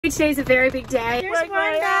today's a very big day. Here's one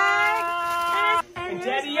bag. And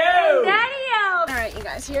Daddy-o! Daddy-o! Alright, you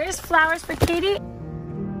guys, here's flowers for Katie.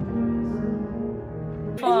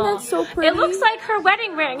 Isn't that so pretty? It looks like her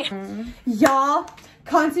wedding ring. Y'all,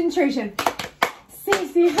 concentration.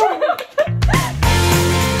 Stacey.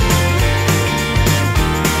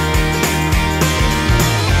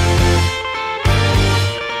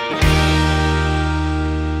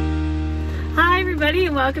 Hi everybody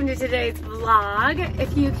and welcome to today's vlog.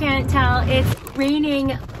 If you can't tell, it's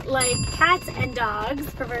raining like cats and dogs,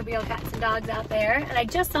 proverbial cats and dogs out there. And I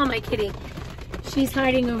just saw my kitty. She's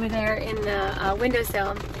hiding over there in the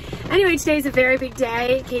windowsill. Anyway, today's a very big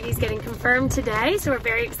day. Katie's getting confirmed today, so we're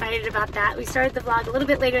very excited about that. We started the vlog a little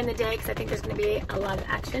bit later in the day because I think there's going to be a lot of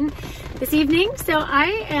action this evening. So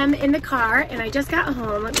I am in the car and I just got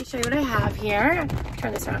home. Let me show you what I have here.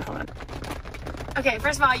 Turn this around, hold on. Okay,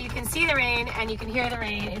 first of all, you can see the rain and you can hear the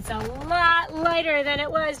rain. It's a lot lighter than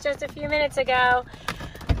it was just a few minutes ago.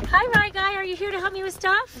 Hi, Rye Guy, are you here to help me with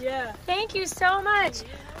stuff? Yeah. Thank you so much.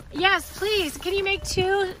 Yes, please. Can you make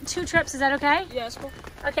two trips? Is that okay? Yes. Cool.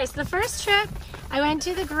 Okay, so the first trip, I went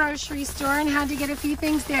to the grocery store and had to get a few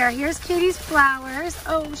things there. Here's Katie's flowers.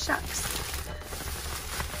 Oh, shucks.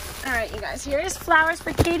 All right, you guys, here's flowers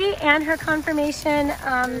for Katie and her confirmation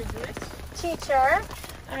teacher.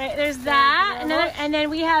 All right, there's that. And then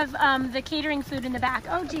we have the catering food in the back.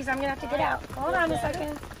 Oh, geez, I'm going to have to get out. Hold on a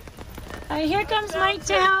second. All right, here comes Mike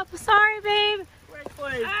to help. Sorry, babe.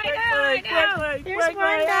 I know. Here's one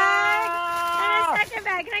bag and a second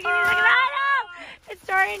bag. Can I give you a second bag? I know. It's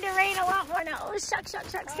starting to rain a lot more now. Oh, shucks.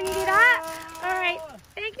 Can you do that? All right.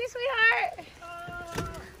 Thank you, sweetheart.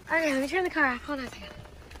 Okay, let me turn the car off. Hold on a second.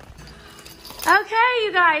 Okay,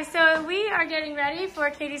 you guys. So we are getting ready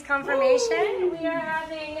for Katie's confirmation. We are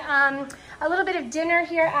having a little bit of dinner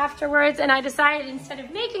here afterwards, and I decided instead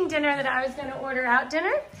of making dinner that I was going to order out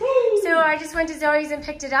dinner. So I just went to Zoe's and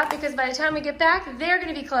picked it up because by the time we get back, they're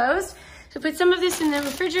going to be closed. So put some of this in the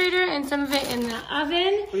refrigerator and some of it in the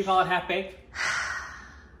oven. What do you call it, half-baked?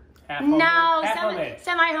 No,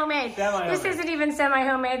 semi-homemade. This isn't even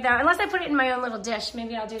semi-homemade though, unless I put it in my own little dish.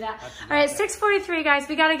 Maybe I'll do that. All right, 6:43, guys.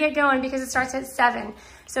 We got to get going because it starts at 7.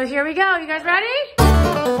 So here we go. You guys ready?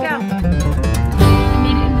 Let's go. I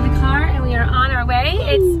made it into the car and we are on our way.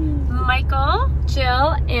 It's Michael,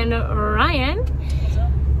 Jill, and Ryan.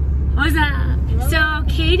 What's up? So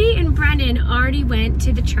Katie and Brennan already went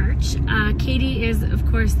to the church. Katie is, of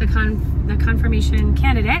course, the confirmation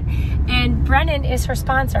candidate, and Brennan is her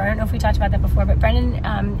sponsor. I don't know if we talked about that before, but Brennan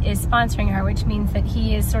is sponsoring her, which means that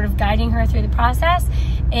he is sort of guiding her through the process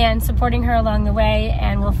and supporting her along the way,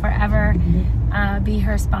 and will forever be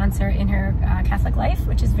her sponsor in her Catholic life,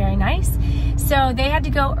 which is very nice. So they had to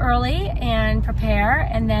go early and prepare,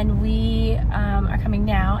 and then we are coming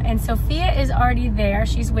now. And Sophia is already there.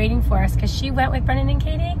 She's waiting for us because she went with Brennan and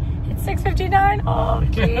Katie. It's 6:59. Oh,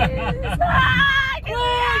 jeez. Go.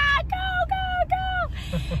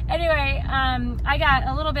 Anyway, I got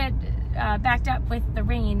a little bit backed up with the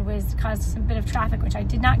rain, caused some bit of traffic, which I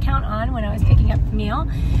did not count on when I was picking up the meal.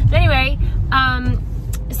 But anyway,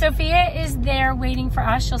 Sophia is there waiting for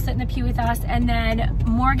us. She'll sit in the pew with us. And then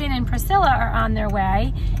Morgan and Priscilla are on their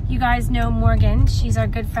way. You guys know Morgan. She's our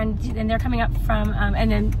good friend. And they're coming up from, and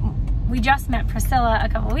then we just met Priscilla a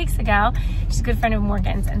couple weeks ago. She's a good friend of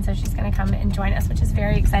Morgan's. And so she's going to come and join us, which is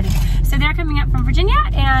very exciting. So they're coming up from Virginia.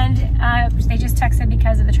 And they just texted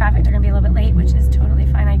because of the traffic. They're going to be a little bit late, which is totally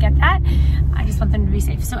fine. I get that. I just want them to be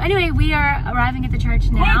safe. So anyway, we are arriving at the church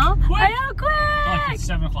now. Quick! I know, quick! Like it's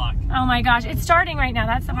 7 o'clock. Oh my gosh, it's starting right now.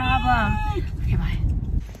 That's the problem. Okay, bye.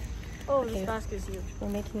 Oh, okay. This basket is huge. We're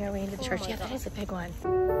making our way into the church. Yeah, that is a big one.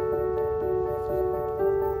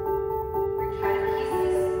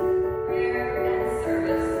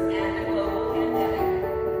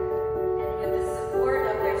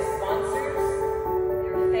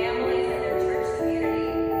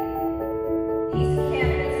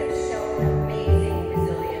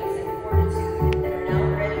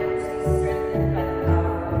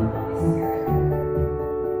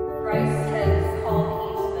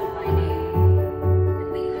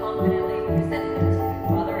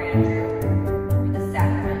 Father Andrew.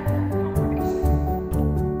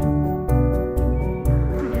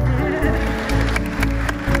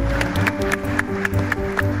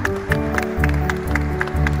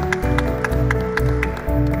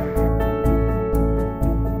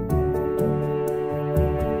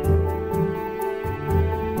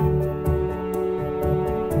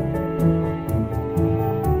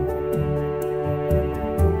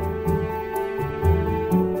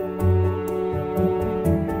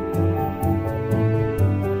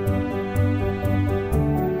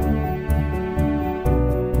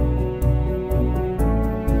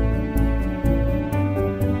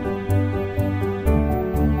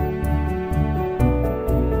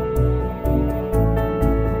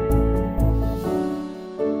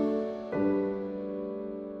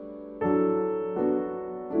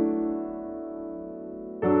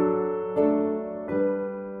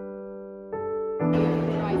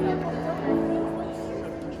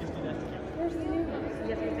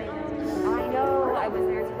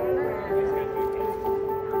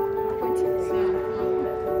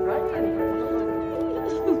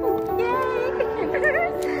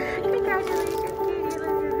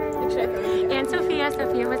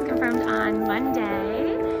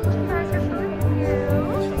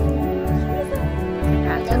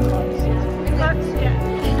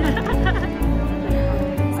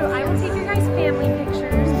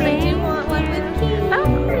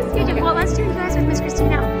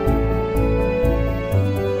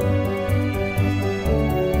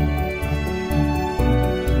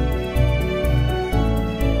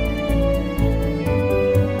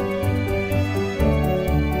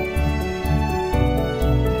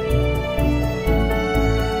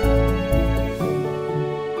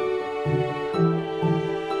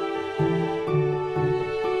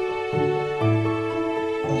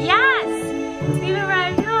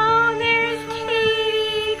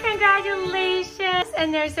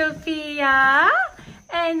 Sophia.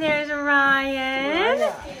 And there's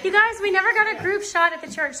Ryan. You guys, we never got a group shot at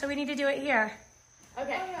the church, so we need to do it here.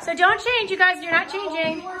 Okay. So don't change, you guys. You're not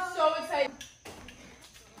changing. We're so excited.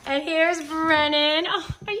 And here's Brennan. Oh,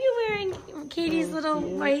 are you wearing Katie's little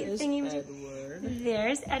white thingy?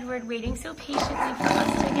 There's Edward waiting so patiently for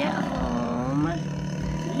us to get home.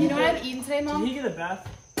 You know what I've eaten today, Mom? Did he get a bath?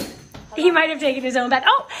 He might have taken his own bath.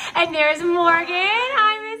 Oh, and there's Morgan.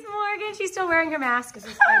 Hi, Miss Morgan. She's still wearing her mask.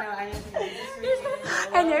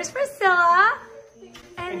 And there's Priscilla.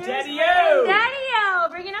 And Daddy-o. Daddy-o,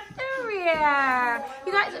 bringing up the rear.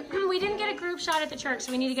 You guys, we didn't get a group shot at the church,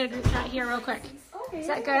 so we need to get a group shot here real quick. Okay. Is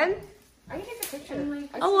that good? I can take a picture.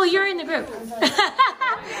 Oh, well, you're in the group.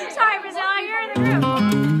 Sorry, Priscilla, you're in the group.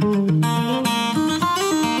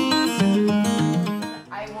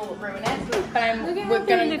 I will ruin it, but I'm going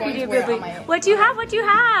to wear it on my... What do you have? What do you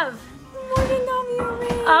have? Morgan got me a ring.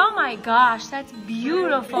 Oh my gosh, that's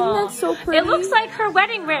beautiful. Isn't that so pretty? It looks like her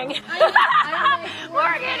wedding ring.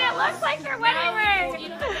 Morgan, it looks like her wedding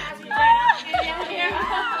ring.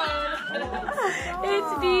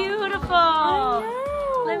 It's beautiful.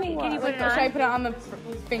 Let me, can you put it on? Should I put it on the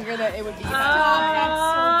finger that it would be? Oh, that's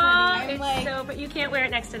so pretty. it's so, but you can't wear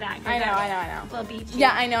it next to that. I know. Little beachy.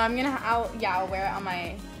 Yeah, I know. I'll wear it on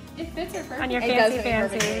my... It fits her perfect. On your It does fancy fit me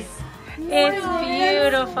fancies. perfectly. It's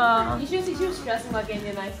beautiful. You should see she was stressing about getting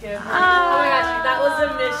a nice gift. Oh my gosh, that was a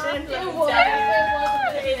mission. It was.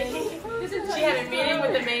 She had a meeting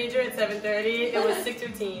with the manager at 7:30. It was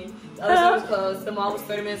 6:15. The other store was closed. The mall was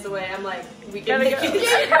 30 minutes away. I'm like, we can make it.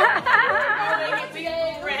 We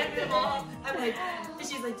ran the mall. I'm like, and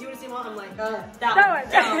she's like, do you want to see the mall? I'm like, that one.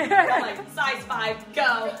 I'm like, size 5, go.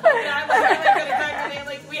 And I'm like, I'm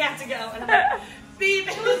like, we have to go. And I'm like, beep.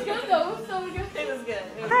 It was good though. It was so good. It was good.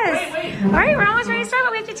 It was Yes. All right, we're almost ready to start,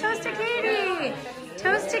 but we have to toast to Katie.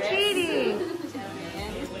 Toast to Katie.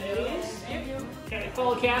 Okay,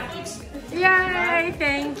 fellow Catholics. Yay,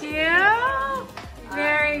 thank you.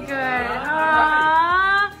 Very good.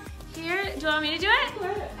 Aww. Here, do you want me to do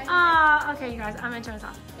it? Aww, okay, you guys, I'm gonna turn this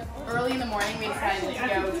off. Early in the morning, we decided to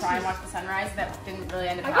go try and watch the sunrise. That didn't really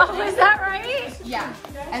end up happening. Oh, is that right? Yeah.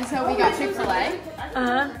 And so we got Chick-fil-A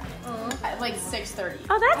Uh-huh. at like 6:30.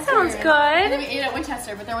 Oh, that sounds And then good. we ate at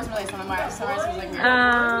Winchester, but there wasn't really sunrise. Sunrise was like weird.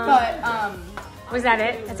 Um, But was that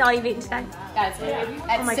it? That's all you've eaten today? that's it.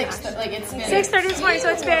 At Oh my 6, gosh. like it's been 6:30 this morning, so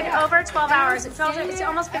it's been over 12 hours. It's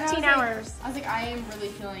almost 15 hours. I was like, I am really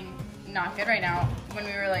feeling not good right now. When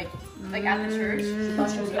we were like at the church.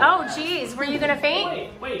 Oh, geez. Were you going to faint?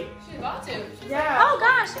 Wait. She's about to. Oh,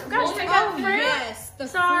 gosh. We got fruit. Yes. The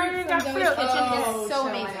Sorry, we fruit got from fruit. Zoe's kitchen is so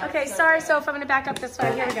amazing. Okay, sorry, Soph. I'm going to back up this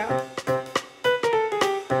way. Here we go.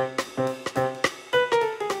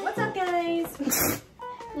 What's up, guys?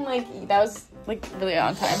 Mikey, that was like really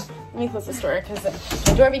on time. Let me close the door because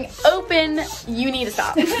the door being open. You need to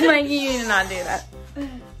stop. Mikey, you need to not do that.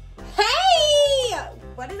 Hey!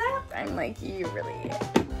 What is that? I'm like, you really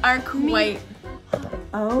are quite.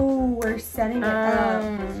 Oh, we're setting it up.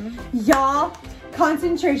 Y'all,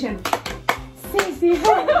 concentration. Stacey,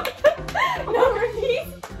 no repeat.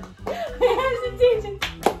 Hesitation.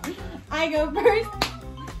 I go first.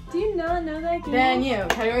 Do you not know that game? Then you.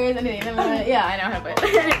 Category is anything. Yeah, I know how to play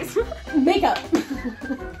it. Makeup.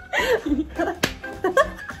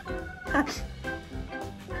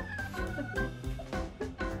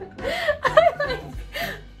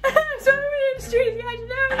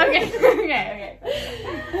 Okay.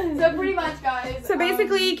 So pretty much, guys. So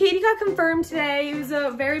basically, Katie got confirmed today. It was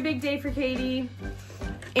a very big day for Katie.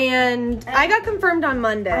 And I got confirmed on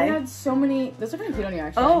Monday. I had so many. Those are kind of cute on you,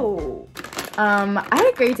 actually. Oh. I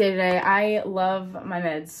had a great day today. I love my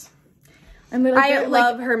meds. And I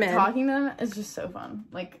love her meds. Talking to them is just so fun.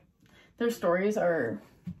 Like, their stories are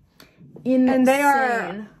insane. And they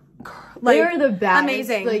are like, they are the best.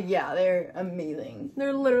 amazing. Like, yeah, they're amazing.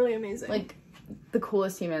 They're literally amazing. Like, the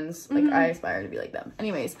coolest humans. Like, I aspire to be like them.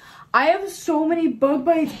 Anyways, I have so many bug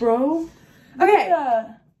bites, bro. Okay.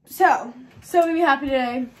 Yeah. So what made me happy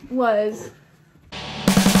today was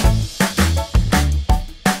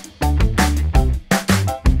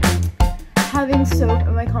having Soph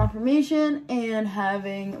at my confirmation and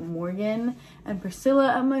having Morgan and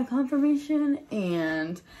Priscilla at my confirmation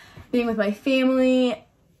and being with my family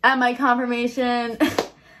at my confirmation.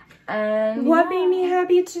 And what made me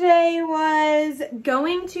happy today was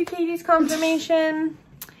going to Katie's confirmation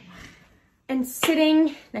and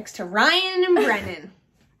sitting next to Ryan and Brennan.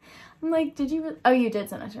 I'm like, did you? Oh, you did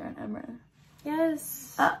send us your Emma.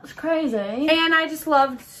 Yes. That's crazy. And I just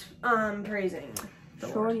loved praising.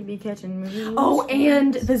 Shorty be catching movies. Oh,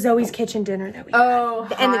 and the Zoe's Kitchen dinner that we had. Oh,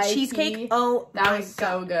 And the high cheesecake. tea. Oh, That my was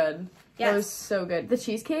so good. Yes. That was so good. The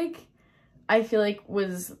cheesecake, I feel like,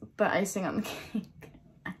 was the icing on the cake.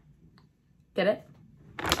 Get it?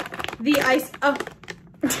 The ice of...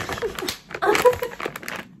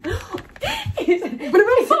 You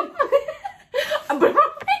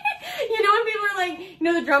know when people are like, you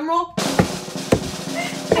know the drum roll?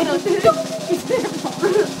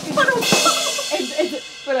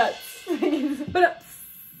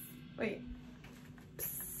 Wait.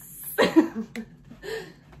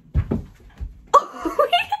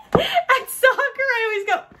 At soccer, I always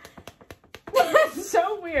go. That's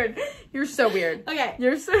so weird. You're so weird. Okay.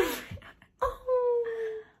 You're so. Oh,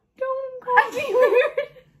 Don't go. I'd be weird.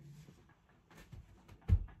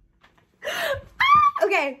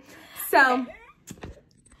 Okay, so. How do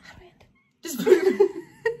I end it? Just put it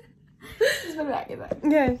back. Get back.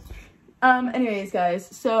 Okay. Anyways, guys,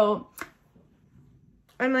 so.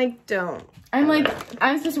 I'm like, don't. I'm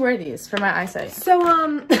supposed to wear these for my eyesight. So,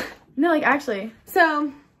 No, like, actually.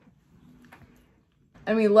 So.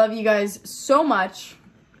 And we love you guys so much.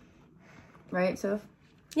 Right, Soph?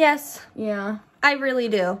 Yes. Yeah. I really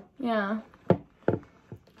do. Yeah.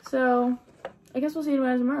 So, I guess we'll see you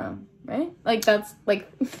guys tomorrow, right? Like, that's,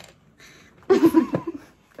 like...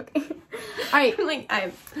 Okay.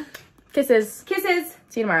 Alright. Kisses. Kisses.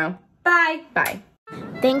 See you tomorrow. Bye. Bye.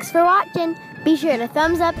 Thanks for watching. Be sure to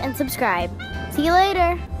thumbs up and subscribe. See you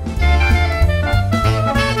later.